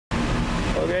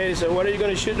Okay, so what are you going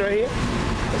to shoot right here?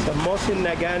 It's a Mosin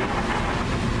Nagant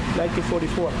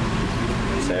 1944.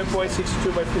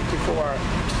 7.62 by 54.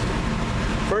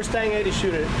 First time I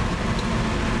shoot it,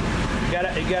 you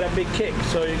got a big kick,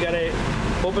 so you got to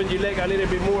open your leg a little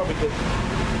bit more because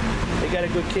you got a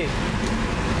good kick.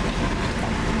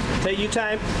 Take your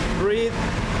time, breathe,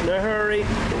 no hurry.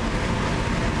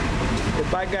 The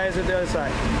bad guys at the other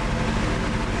side.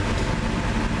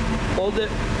 Hold it.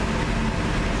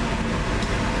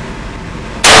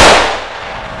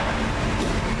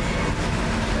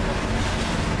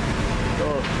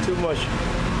 Oh, too much.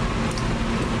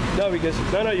 No, because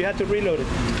no, you have to reload it.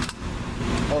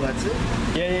 Oh, that's it?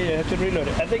 Yeah, you have to reload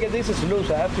it. I think this is loose.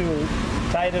 I have to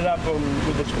tighten it up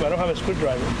with the screw. I don't have a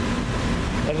screwdriver.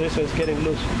 That's it, so it's getting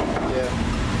loose. Yeah.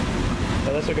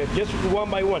 But that's okay. Just one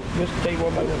by one. Just take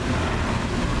one by one.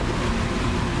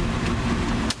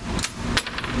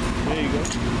 There you go.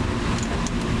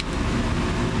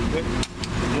 Good.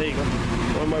 There you go.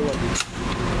 One by one.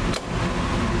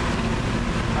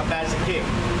 How bad is the kick?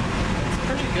 It's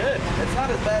pretty good. It's not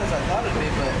as bad as I thought it'd be,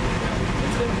 but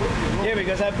it's gonna move you. Yeah,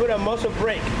 because I put a muzzle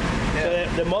brake. Yeah.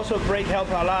 So the muzzle brake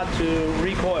helps a lot to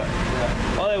recoil.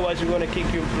 Yeah. Otherwise, you're gonna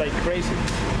kick you like crazy.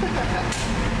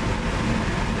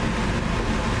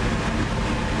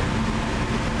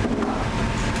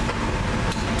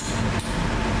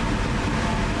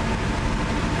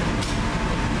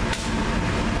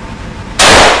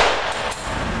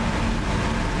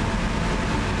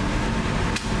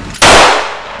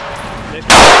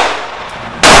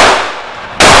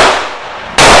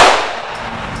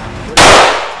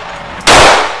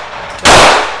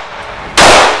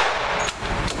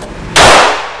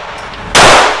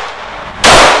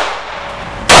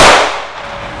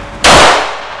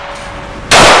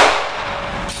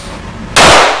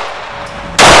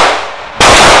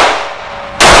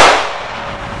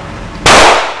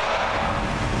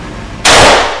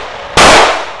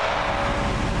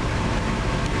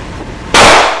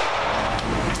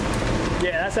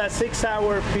 Yeah, that's a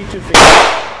 6-hour P250.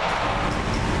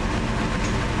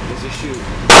 Does it shoot?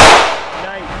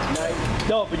 9.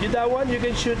 No, but that one you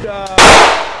can shoot. You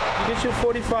can shoot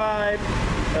 45,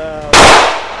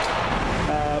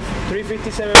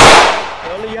 357.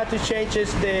 Only you have to change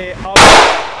is the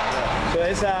option. So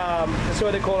it's that's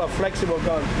what they call a flexible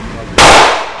gun.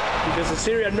 Because the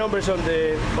serial numbers on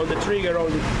the trigger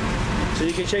only. So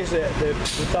you can change the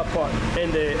top part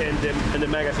and the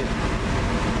magazine.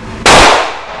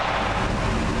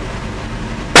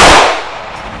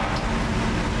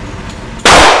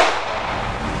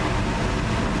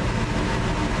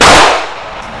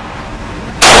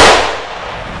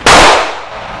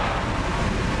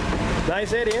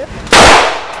 Nice area.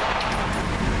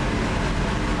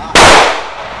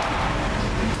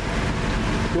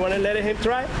 You want to let him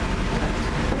try?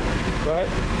 Go ahead.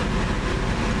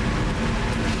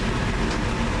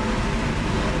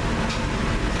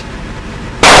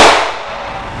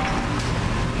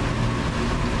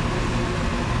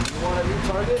 You want a new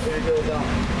target? Here you go down.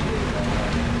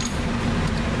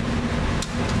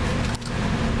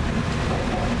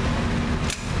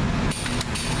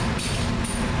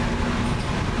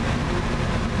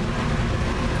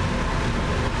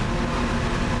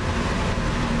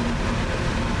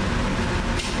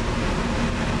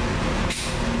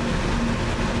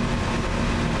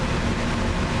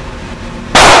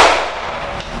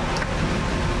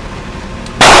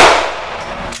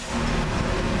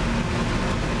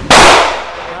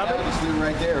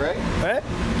 Right there, right? Right?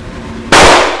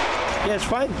 Yeah, it's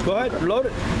fine. Go ahead, load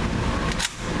it.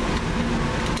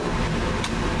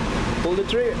 Pull the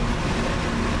trigger.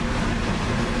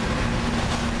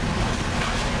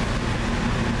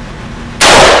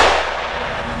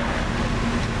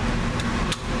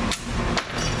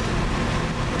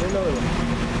 Another one.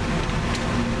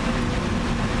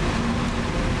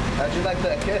 How'd you like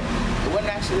that kick? It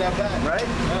wasn't actually that bad, right?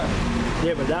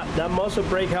 Yeah, but that muzzle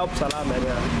brake helps a lot, man.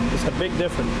 It's a big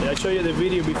difference. I showed you the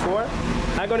video before.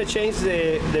 I'm gonna change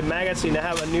the magazine. I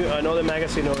have another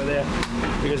magazine over there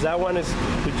because that one is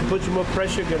to put more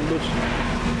pressure can lose.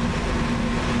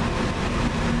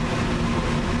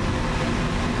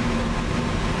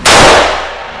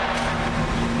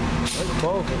 That's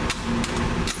powerful.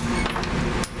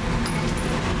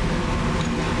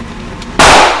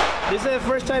 This is the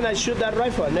first time I shoot that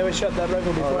rifle. I never shot that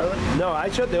rifle before. Oh, really? No, I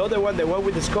shot the other one, the one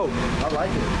with the scope. I like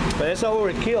it. But it's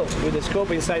overkill with the scope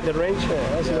inside the range.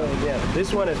 Yeah,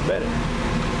 this one is better.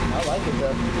 I like it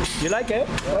though. You like it?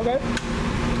 Yeah. Okay.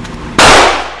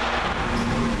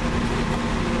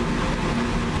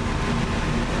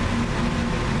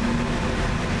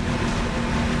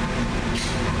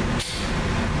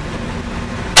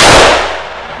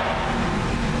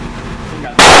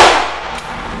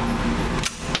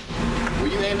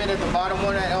 limit at the bottom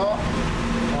one at all?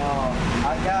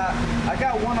 I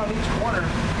got one on each corner,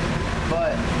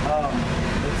 but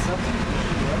it's something you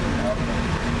should let me know.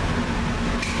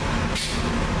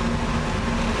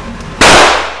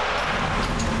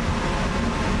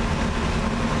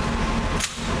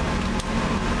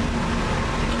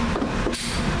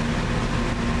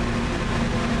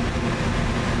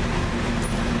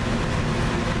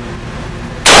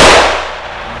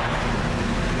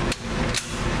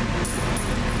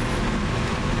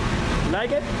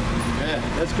 Like it? Yeah.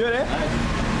 That's good, eh? Nice.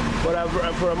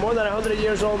 For a more than 100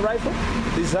 years old rifle,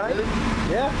 design? Really?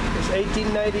 Yeah, it's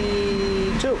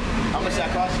 1892. How much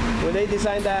that cost? When they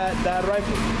designed that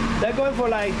rifle. They're going for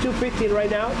like $250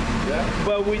 right now. Yeah.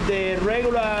 But with the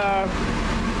regular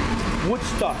wood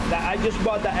stock, that I just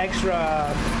bought the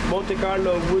extra Monte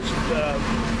Carlo wood,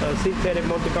 synthetic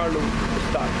Monte Carlo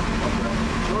stock. Okay.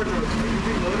 George, are you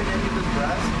reloading any of this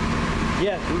brass?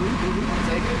 Yeah.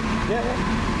 Take it.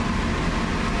 Yeah.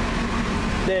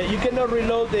 You cannot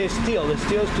reload the steel. The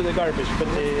steel's to the garbage, but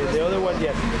the other one,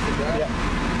 yes. Yeah.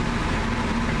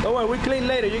 Don't worry, we clean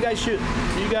later. You guys shoot.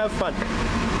 You guys have fun.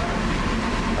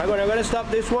 I'm gonna stop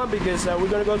this one because we're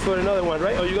gonna go for another one,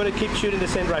 right? Or you're gonna keep shooting the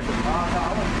same rifle? No,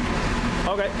 I want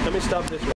to. Okay, let me stop this one.